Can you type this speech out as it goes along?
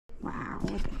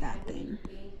look at that thing.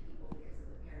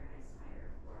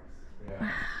 Wow,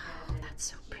 that's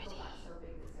so pretty.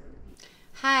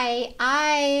 Hi,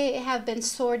 I have been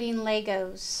sorting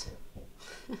Legos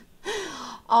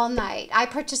all night. I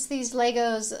purchased these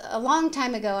Legos a long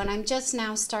time ago, and I'm just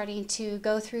now starting to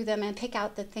go through them and pick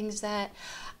out the things that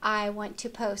I want to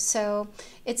post. So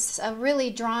it's a really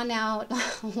drawn out,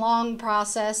 long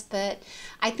process, but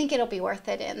I think it'll be worth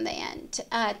it in the end.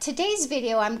 Today's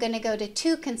video, I'm going to go to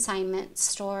 2 consignment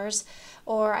stores,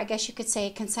 or I guess you could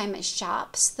say consignment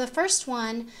shops. The first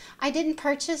one, I didn't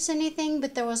purchase anything,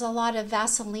 but there was a lot of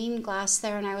Vaseline glass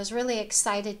there, and I was really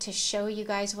excited to show you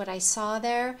guys what I saw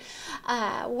there.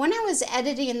 When I was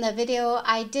editing the video,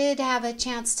 I did have a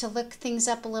chance to look things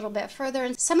up a little bit further,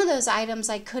 and some of those items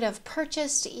I could have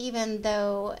purchased even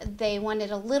though they wanted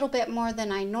a little bit more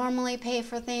than I normally pay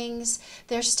for things.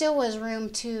 There still was room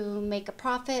to make a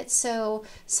profit, so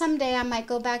someday I might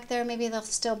go back there. Maybe they'll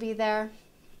still be there.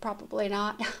 Probably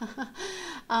not.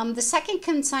 The second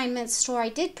consignment store, I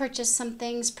did purchase some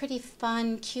things, pretty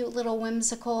fun, cute little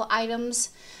whimsical items.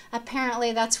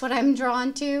 Apparently that's what I'm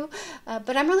drawn to,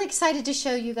 but I'm really excited to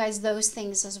show you guys those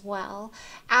things as well.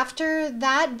 After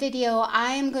that video,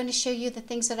 I am going to show you the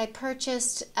things that I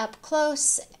purchased up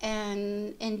close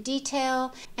and in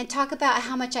detail, and talk about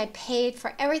how much I paid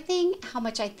for everything, how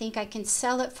much I think I can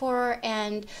sell it for,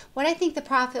 and what I think the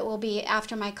profit will be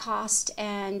after my cost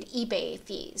and eBay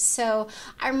fees. So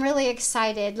I'm really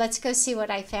excited. Let's go see what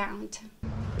I found.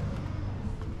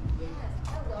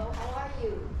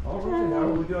 All right, how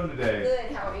are we doing today?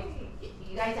 Good, how are you?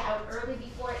 You guys out early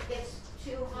before it gets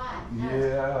too hot?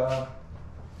 Yeah,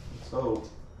 let's hope.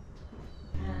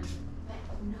 But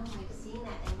no, I've seen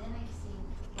that, and then I've seen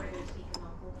where they're taking the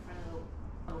whole front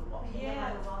of the wall,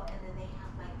 yeah, the wall, and then they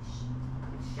have like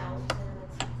shelves in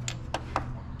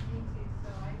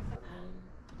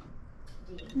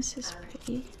it. This is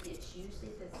pretty. It's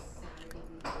usually the Saturday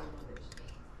before Mother's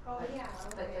Day. Oh, yeah.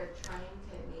 But they're trying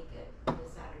to make it the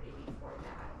Saturday before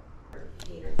that.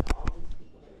 Cater to all these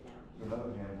people that are down here.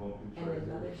 Another hand won't be And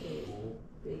another day,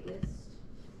 biggest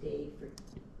day for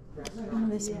restaurants. Oh,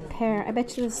 this pear. I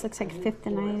bet you this looks like Fifth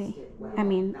and Ivy. I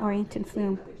mean, Orient and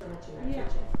Flume. Yeah.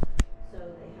 So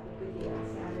they have a good day on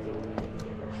Saturday when they can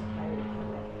get their supplier to come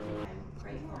back. I'm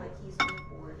grateful that he's on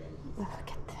board and he's. Look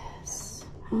at this.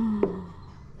 Oh,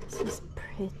 this is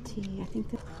pretty. I think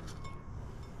that.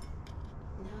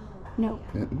 No.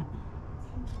 Mm-mm.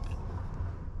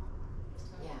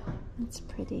 It's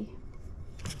pretty.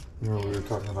 Remember we were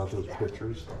talking about those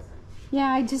pictures? Yeah,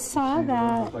 I just saw See,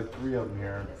 that. there's like 3 of them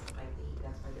here.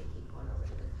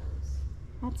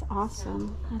 That's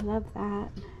awesome. I love that.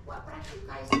 What brought you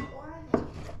guys to Oroville?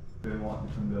 Been wanting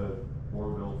to come to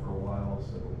Oroville for a while,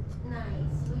 so.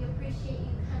 Nice. We appreciate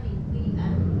you coming.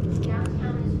 We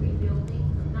downtown is rebuilding,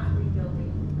 not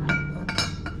rebuilding.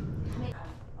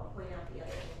 I'll point out the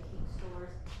other antique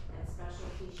stores and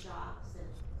specialty shops, and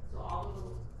so all the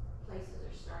little places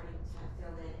are starting to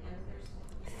fill in, and there's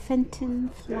Fenton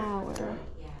flower.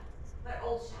 yeah. But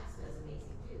Old Shasta is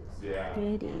amazing too. So. Yeah.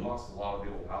 Pretty. We lost a lot of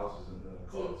the old houses in the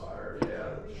club fire.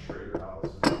 Yeah, the Schrader house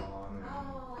is gone.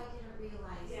 Oh, I didn't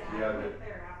realize Yeah, that. Yeah, I went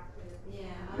there after.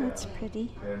 Yeah. That's okay. pretty.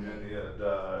 And then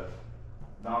the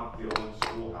not the old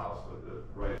schoolhouse, but the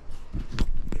right.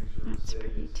 That's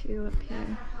pretty too up That's here.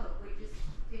 our hope. We're just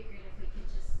figuring if we could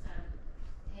just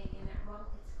hang in there. Well,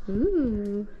 it's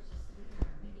Ooh,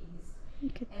 just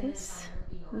look at this.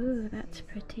 Ooh, that's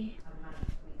pretty.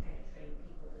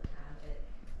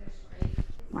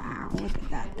 Wow, look at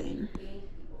that thing.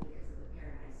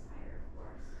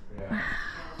 Yeah. Wow,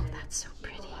 that's so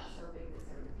pretty.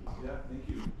 Yeah, thank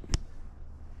you.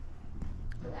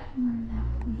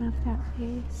 I love that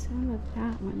face. I love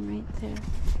that one right there.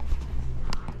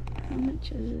 How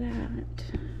much is that?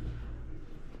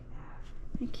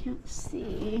 I can't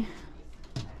see.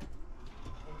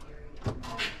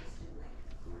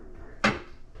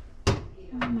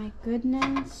 Oh my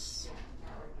goodness.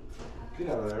 Get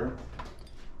out of there.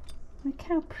 Look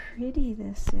how pretty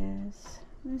this is.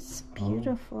 This is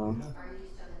beautiful. Yeah.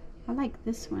 I like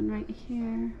this one right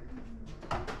here.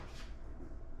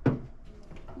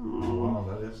 Oh, Oh, wow,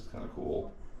 that is kind of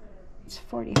cool. it's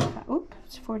 45. Oop,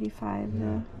 it's 45 Yeah,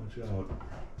 though. watch out.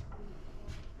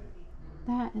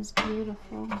 That is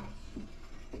beautiful.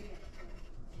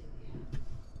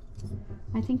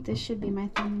 I think this should be my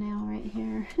thumbnail right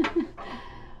here.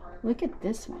 Look at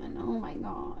this one. Oh my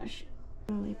gosh.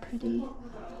 Really pretty.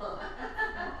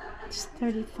 It's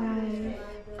 35.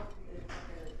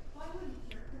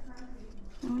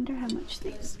 I wonder how much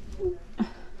these.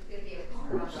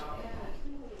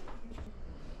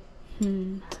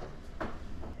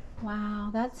 Wow,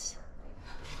 that's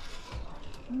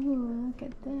Oh, look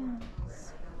at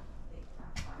this.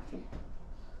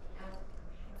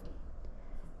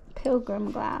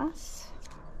 Pilgrim glass.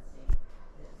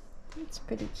 That's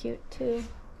pretty cute too.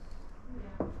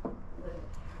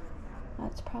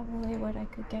 That's probably what I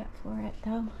could get for it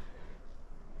though.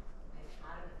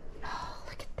 Oh,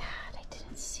 look at that. I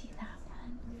didn't see that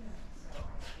one.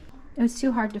 It was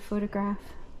too hard to photograph.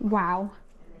 Wow.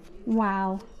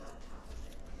 Wow.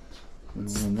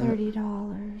 It's $30.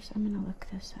 I'm gonna look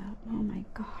this up. Oh my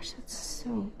gosh, that's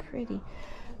so pretty.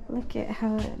 Look at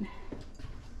how it...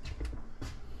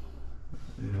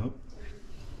 Yep.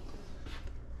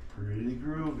 Pretty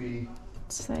groovy.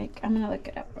 It's like, I'm gonna look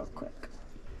it up real quick.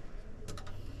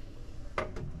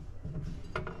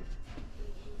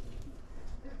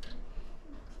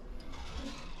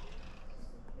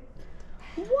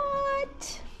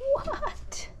 What?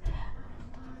 What?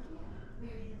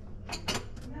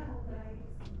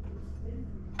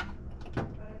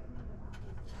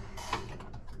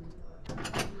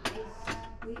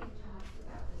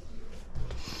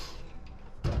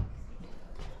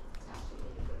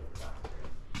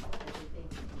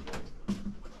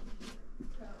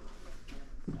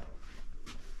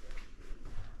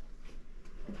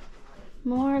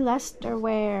 More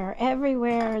Lesterware.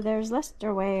 Everywhere there's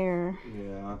Lesterware.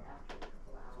 Yeah.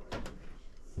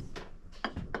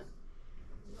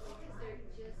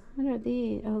 What are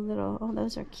these? Oh, little. Oh,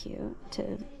 those are cute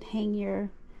to hang your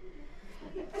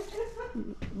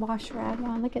wash rag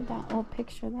on. Look at that old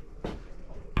picture there.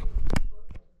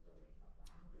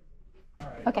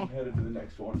 Alright, Okay. I'm headed to the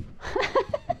next one.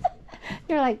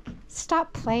 You're like,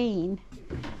 stop playing.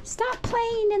 Stop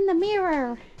playing in the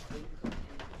mirror.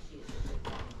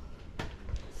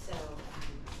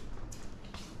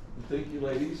 Thank you,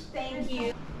 ladies. Thank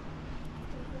you.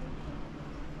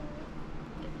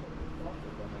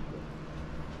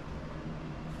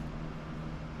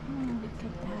 Oh, look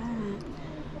at that.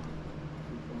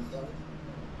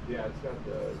 Yeah, it's got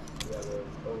the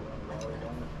overrun wire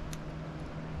on it.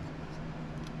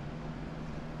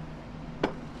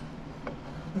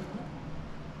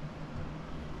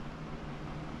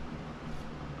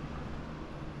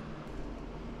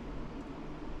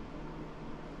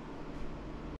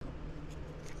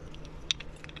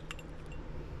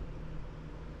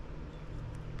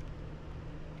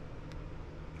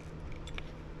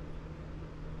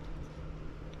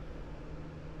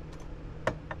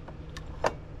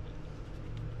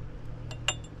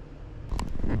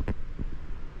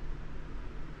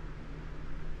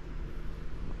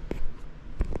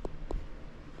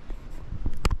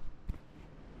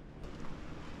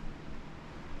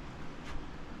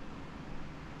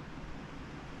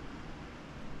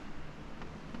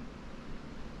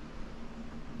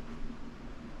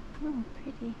 Oh,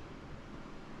 pretty.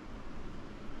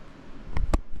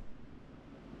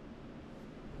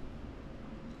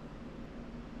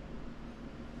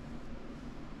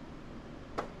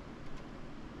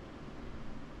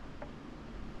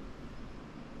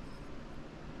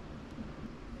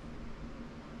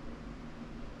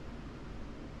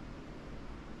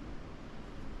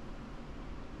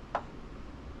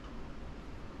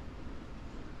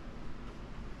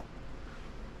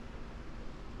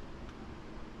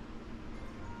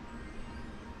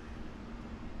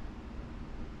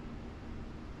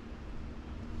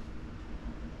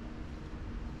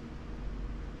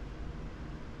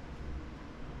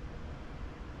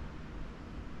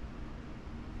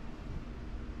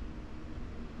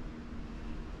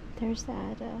 There's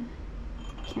that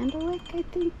candle wick, I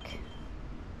think.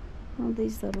 All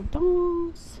these little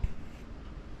dolls.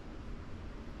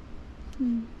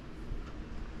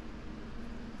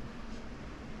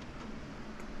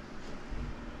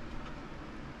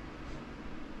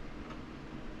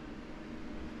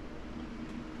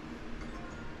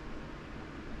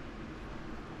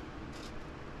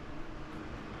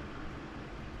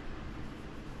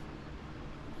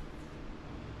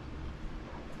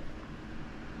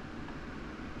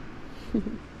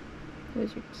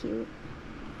 Those are cute.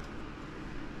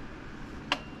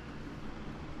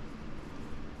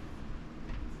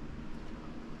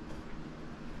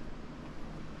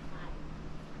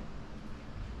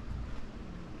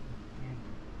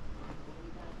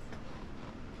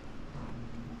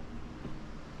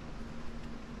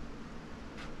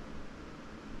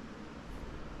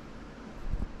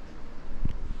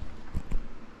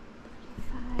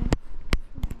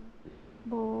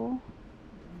 Bowl.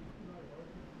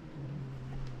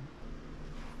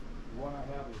 The one I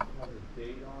have has a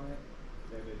date on it,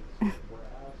 and it's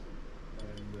brass,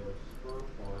 and the spur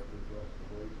part was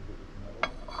restoration, it was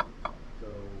metal. So,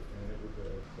 and it was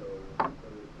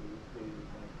dated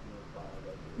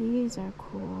 1905. These are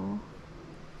cool.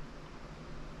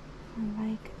 I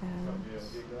like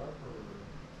those.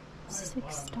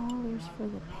 $6 for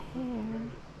the pair.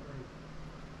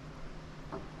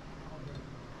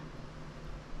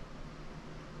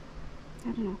 I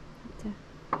don't know.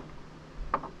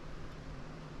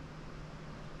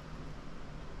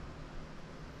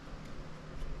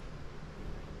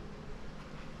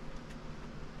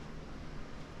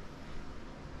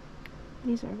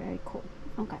 These are very cool.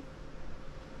 Okay.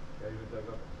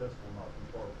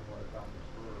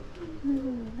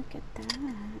 Ooh, look at that.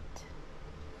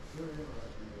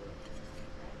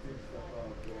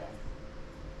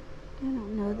 I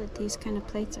don't know that these kind of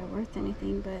plates are worth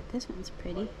anything, but this one's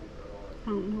pretty. I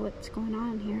don't know what's going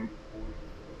on here.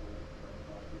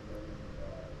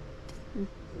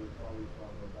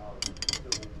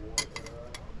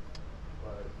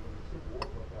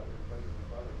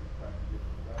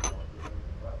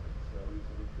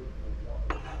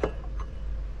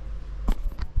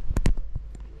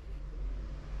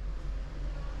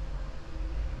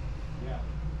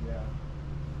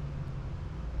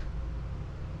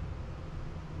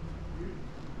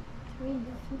 $3.50.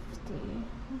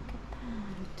 Look at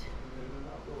that.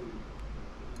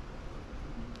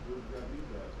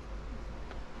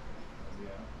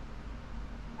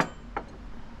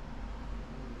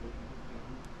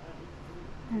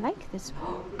 I like this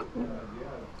one.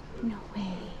 No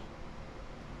way.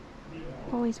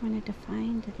 I've always wanted to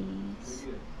find these.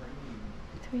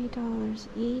 $3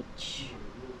 each.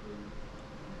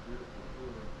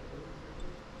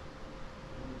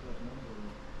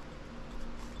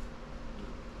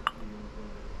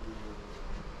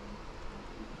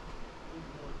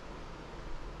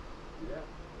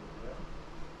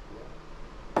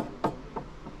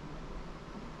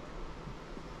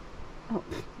 Oh,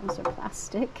 those are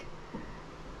plastic.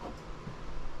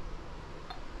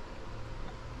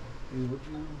 Hey, what'd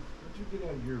you get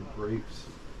out of your grapes?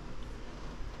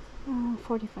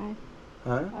 45.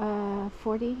 Huh?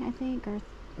 40, I think, or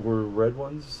Were red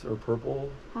ones or purple?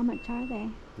 how much are they?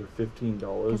 They're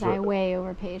 $15. Because I way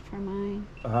overpaid for mine.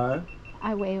 Huh?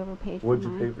 I way overpaid for What'd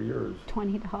mine. you pay for yours?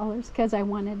 $20 because I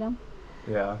wanted them.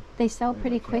 Yeah. They sell Man,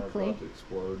 pretty my camera's quickly. about to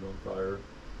explode on fire.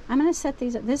 I'm gonna set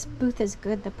these up. This booth is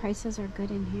good. The prices are good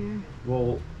in here.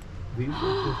 Well, these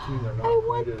are 15. They're not I quite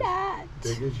want as that.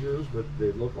 big as yours, but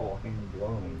they look all hand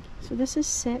blown. So this is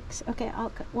 6. Okay,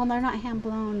 well, they're not hand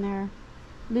blown. They're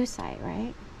lucite,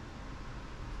 right?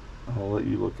 I'll let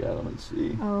you look at them and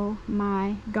see. Oh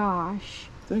my gosh.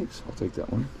 Thanks. I'll take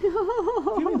that one.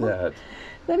 No. Give me that.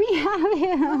 Let me have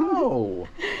him. No.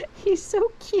 He's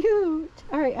so cute.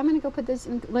 All right, I'm gonna go put this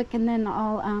in. Look, and then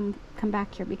I'll come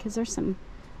back here because there's some.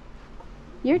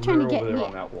 You're trying to get me.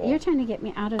 You're trying to get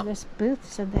me out of this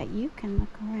booth so that you can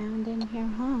look around in here,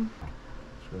 huh?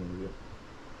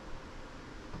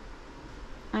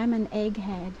 I'm an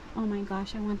egghead. Oh my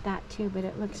gosh, I want that too, but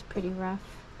it looks pretty rough.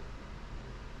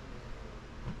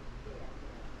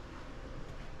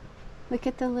 Look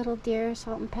at the little deer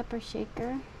salt and pepper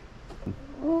shaker.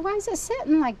 Well, why is it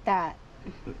sitting like that?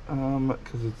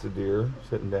 Because it's a deer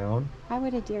sitting down. Why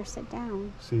would a deer sit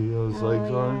down? See those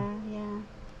legs are? Yeah.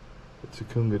 It's a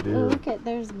Kunga deer. Oh, look at,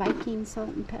 there's Viking salt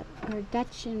and pepper, or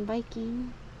Dutch and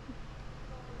Viking.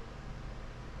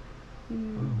 Oh,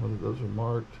 one of those are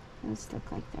marked. Those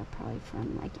look like they're probably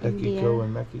from like India. Mexico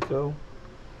and Mexico.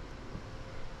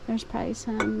 There's probably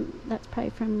some, that's probably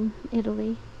from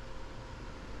Italy.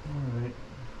 Alright.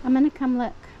 I'm gonna come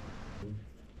look.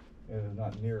 And it's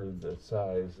not near the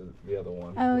size of the other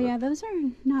one. Oh yeah, those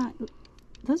are not,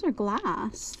 those are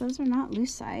glass. Those are not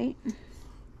lucite.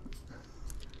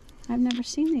 I've never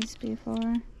seen these before.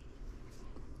 I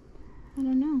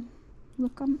don't know.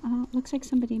 Look them. Looks like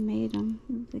somebody made them.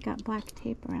 They got black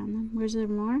tape around them. Was there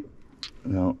more?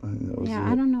 No, I think that was Yeah,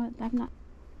 it. I don't know. I'm not.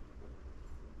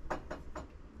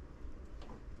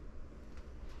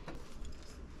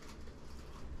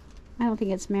 I don't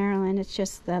think it's Maryland. It's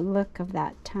just the look of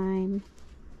that time.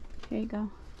 Here you go.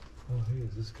 Oh, hey,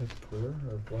 is this cut clear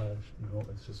or flash? No,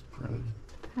 it's just printed.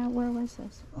 Where was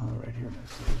this? Right here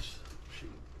next to this sheet.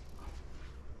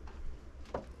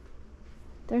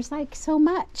 There's like so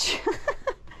much.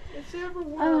 It's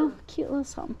everywhere. Oh, cute little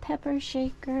salt and pepper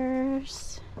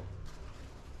shakers.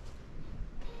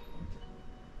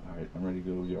 All right, I'm ready to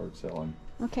go yard selling.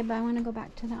 Okay, but I want to go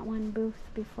back to that one booth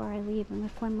before I leave and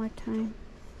look one more time.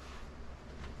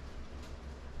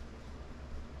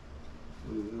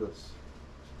 Look at this.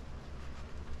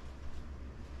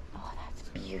 Oh, that's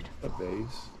beautiful. A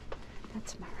vase.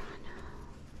 That's Murano.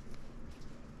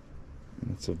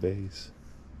 And it's a vase.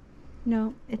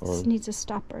 No, it Or- needs a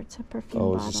stopper. It's a perfume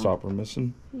Oh, bottle. is the stopper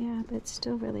missing? Yeah, but it's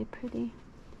still really pretty.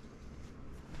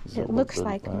 It looks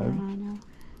like Murano,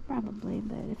 probably,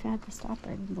 but if I had the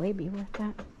stopper, it'd way be worth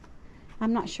that.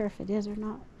 I'm not sure if it is or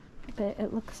not, but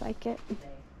it looks like it.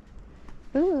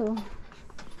 Ooh.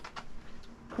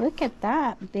 Look at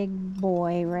that big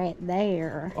boy right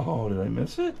there. Oh, did I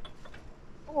miss it?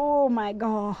 Oh my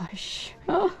gosh.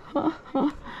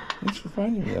 Thanks for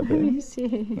finding me that, Let me baby.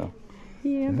 see. No.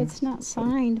 Yeah, but it's not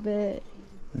signed, but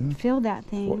Yeah. feel that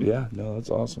thing. Well, yeah, no, that's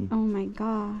awesome. Oh my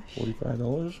gosh.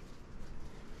 $45?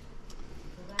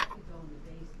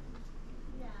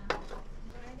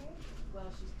 Well,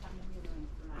 she's coming in on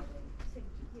Friday. To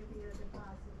give you a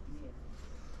deposit.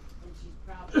 Yeah. And she's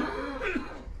probably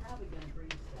gonna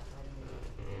bring stuff, I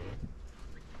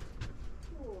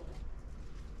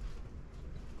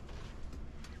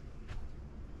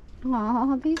don't know.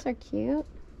 Aw, these are cute.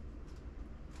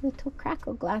 Little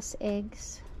crackle glass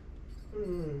eggs.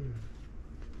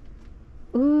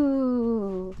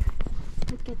 Ooh,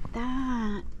 look at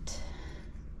that.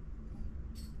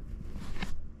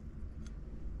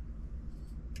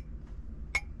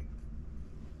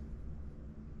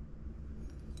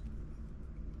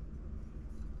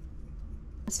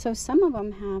 So some of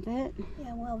them have it.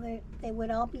 Yeah, well, they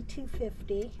would all be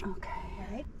 $250, Okay.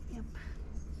 right? Yep.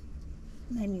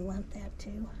 And then you want that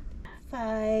too.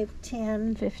 5,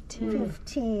 10, 15.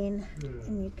 15,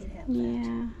 and you could have that.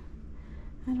 Yeah.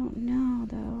 I don't know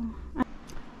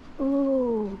though.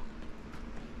 Ooh.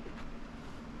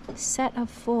 Set of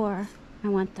 4. I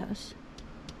want those.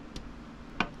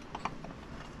 Got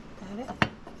it? I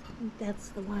think that's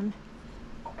the one.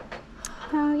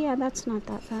 Oh yeah, that's not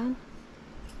that bad.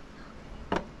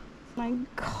 My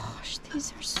gosh,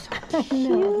 these are so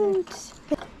cute.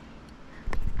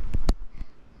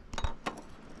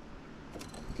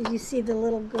 Did you see the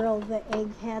little girl the egg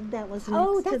had that was next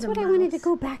Oh, to that's the what I wanted to mouse?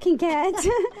 go back and get.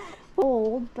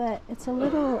 Old, but it's a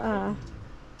little,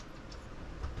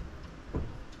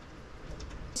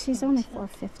 she's only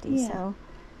 $4.50, Yeah. so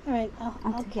All right,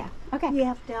 I'll yeah. Okay. you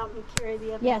have to help me carry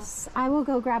the other Yes, I will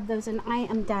go grab those and I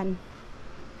am done.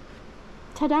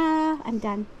 Ta-da! I'm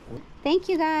done. Thank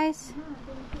you guys.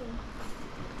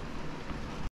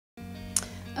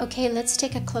 Okay, let's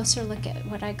take a closer look at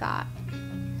what I got.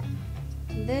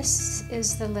 This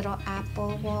is the little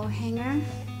apple wall hanger.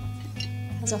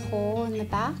 Has a hole in the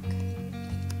back.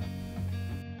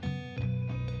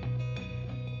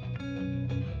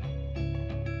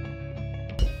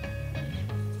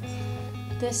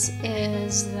 This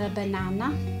is the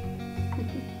banana.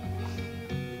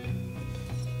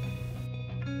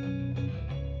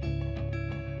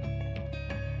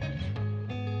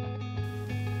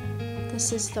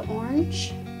 This is the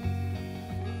orange.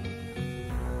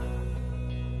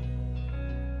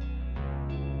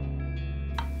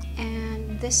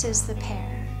 And this is the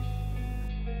pear.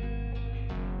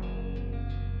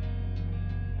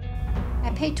 I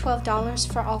paid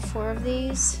 $12 for all 4 of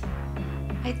these.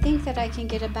 I think that I can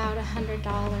get about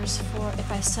 $100 for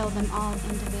if I sell them all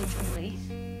individually.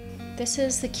 This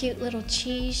is the cute little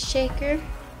cheese shaker.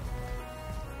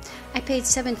 I paid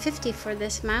 $7.50 for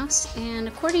this mouse, and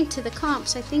according to the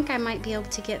comps, I think I might be able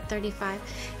to get $35.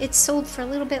 It's sold for a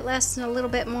little bit less and a little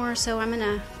bit more, so I'm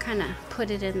gonna kind of put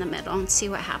it in the middle and see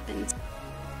what happens.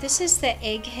 This is the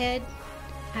egghead.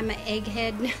 I'm an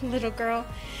egghead little girl.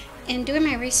 In doing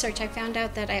my research, I found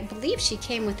out that I believe she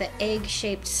came with an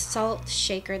egg-shaped salt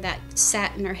shaker that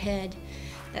sat in her head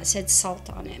that said salt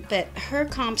on it, but her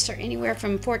comps are anywhere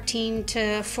from $14 to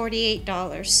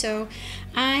 $48, so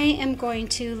I am going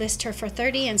to list her for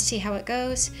 $30 and see how it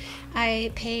goes.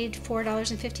 I paid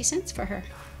 $4.50 for her.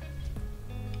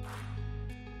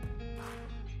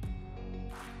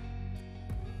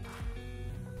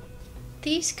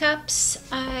 These cups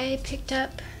I picked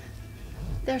up.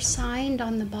 They're signed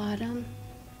on the bottom.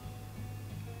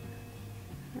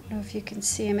 I don't know if you can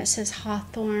see them. It says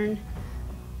Hawthorne.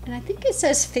 And I think it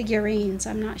says figurines,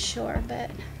 I'm not sure,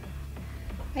 but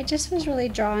I just was really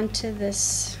drawn to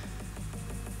this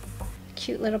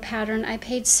cute little pattern. I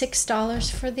paid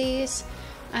 $6 for these.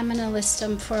 I'm gonna list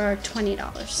them for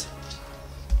 $20.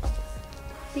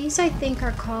 These I think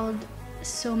are called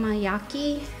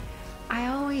somayaki. I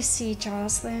always see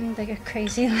Jocelyn, the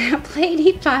crazy lamp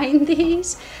lady, find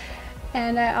these.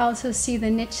 And I also see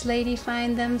the niche lady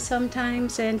find them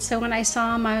sometimes. And so when I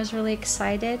saw them, I was really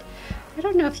excited. I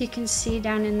don't know if you can see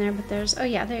down in there, but there's, oh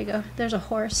yeah, there you go. There's a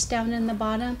horse down in the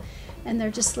bottom, and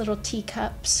they're just little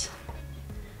teacups.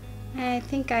 I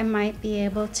think I might be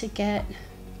able to get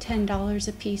 $10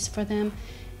 a piece for them,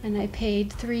 and I paid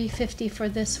 $3.50 for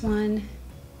this one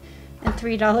and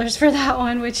 $3 for that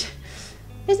one, which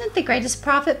isn't the greatest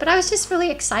profit, but I was just really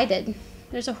excited.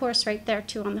 There's a horse right there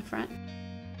too on the front.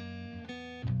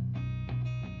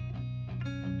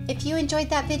 If you enjoyed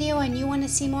that video and you want to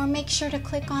see more, make sure to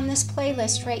click on this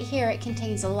playlist right here. It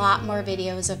contains a lot more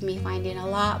videos of me finding a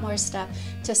lot more stuff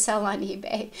to sell on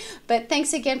eBay. But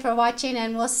thanks again for watching,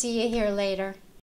 and we'll see you here later.